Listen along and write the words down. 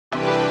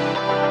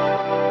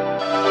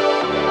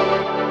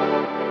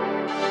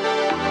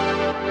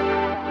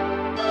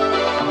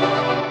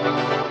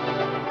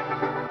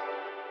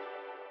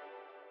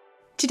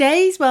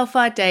Today's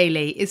Welfare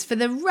Daily is for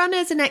the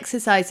runners and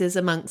exercisers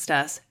amongst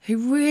us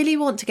who really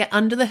want to get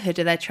under the hood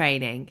of their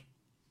training.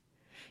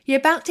 You're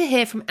about to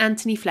hear from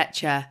Anthony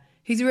Fletcher,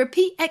 who's a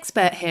repeat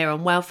expert here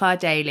on Welfare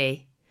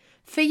Daily.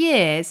 For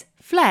years,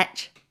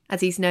 Fletch,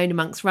 as he's known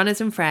amongst runners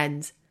and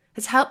friends,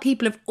 has helped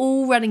people of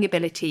all running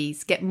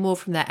abilities get more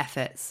from their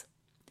efforts.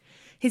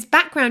 His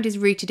background is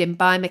rooted in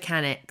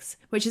biomechanics,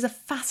 which is a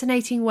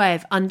fascinating way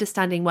of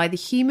understanding why the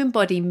human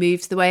body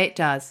moves the way it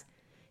does,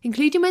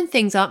 including when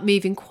things aren't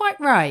moving quite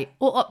right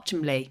or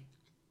optimally.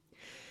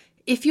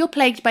 If you're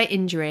plagued by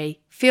injury,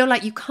 feel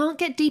like you can't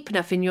get deep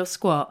enough in your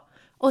squat,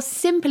 or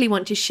simply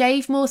want to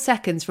shave more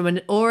seconds from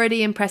an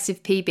already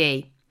impressive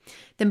PB,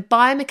 then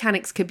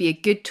biomechanics could be a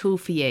good tool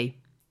for you.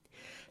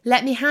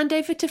 Let me hand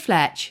over to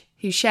Fletch,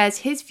 who shares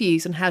his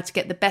views on how to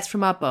get the best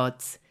from our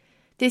bods.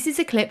 This is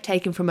a clip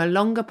taken from a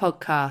longer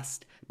podcast,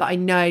 but I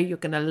know you're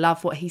going to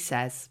love what he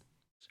says.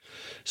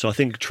 So I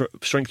think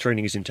strength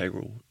training is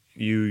integral.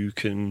 You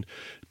can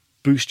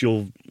boost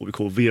your, what we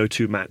call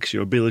VO2 max,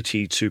 your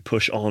ability to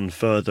push on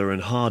further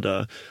and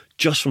harder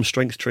just from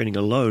strength training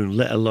alone,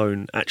 let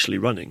alone actually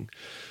running.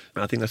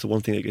 And I think that's the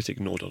one thing that gets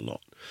ignored a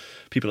lot.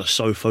 People are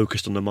so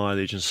focused on the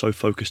mileage and so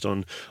focused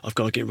on, I've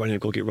got to get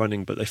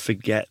running, but they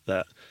forget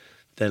that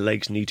their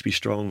legs need to be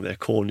strong, their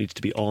core needs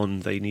to be on,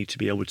 they need to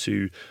be able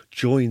to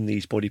join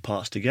these body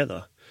parts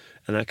together.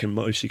 And that can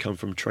mostly come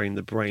from training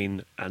the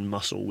brain and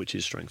muscle, which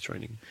is strength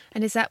training.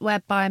 And is that where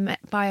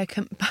biomechanics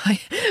can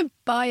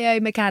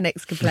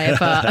play a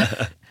part?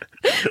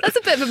 That's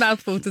a bit of a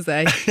mouthful to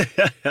say.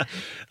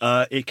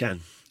 It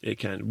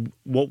can.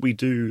 What we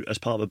do as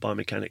part of the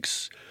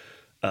biomechanics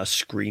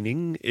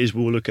screening is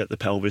we'll look at the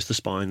pelvis, the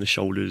spine, the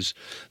shoulders,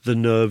 the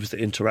nerves that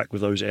interact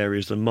with those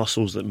areas, the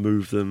muscles that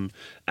move them,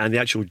 and the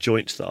actual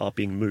joints that are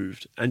being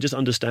moved. And just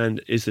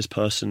understand, is this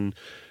person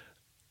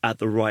at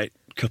the right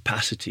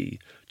capacity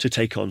to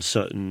take on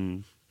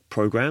certain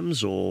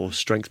programs or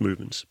strength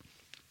movements?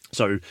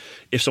 So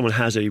if someone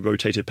has a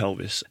rotated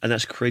pelvis and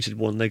that's created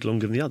one leg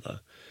longer than the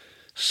other,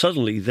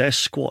 suddenly their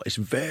squat is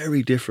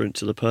very different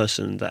to the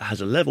person that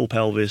has a level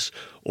pelvis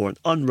or an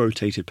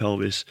unrotated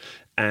pelvis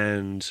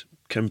and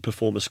can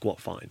perform a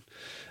squat fine.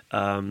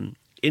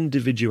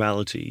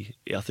 Individuality,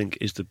 I think,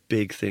 is the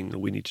big thing that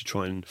we need to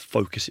try and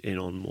focus in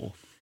on more.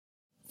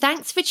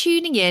 Thanks for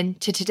tuning in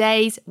to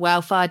today's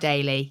Welfare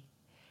Daily.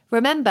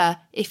 Remember,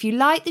 if you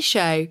like the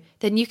show,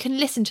 then you can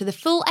listen to the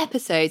full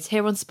episodes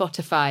here on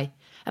Spotify.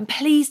 And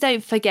please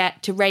don't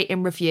forget to rate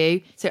and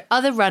review so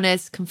other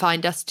runners can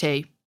find us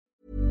too.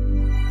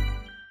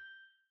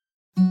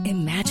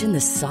 Imagine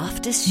the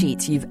softest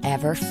sheets you've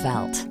ever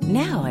felt.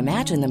 Now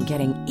imagine them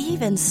getting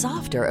even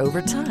softer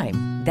over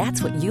time.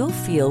 That's what you'll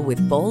feel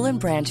with Boll &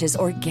 Branch's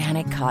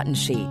organic cotton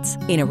sheets.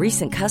 In a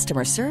recent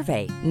customer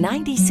survey,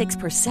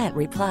 96%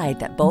 replied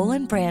that Boll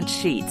 & Branch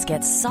sheets get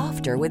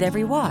softer with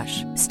every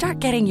wash. Start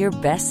getting your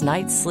best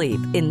night's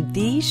sleep in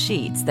these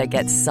sheets that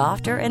get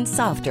softer and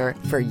softer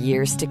for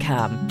years to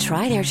come.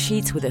 Try their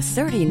sheets with a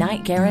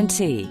 30-night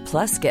guarantee.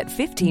 Plus, get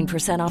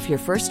 15% off your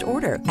first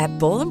order at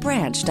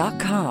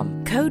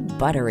bollandbranch.com. Code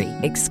BUTTERY.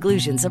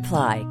 Exclusions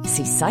apply.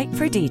 See site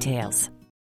for details.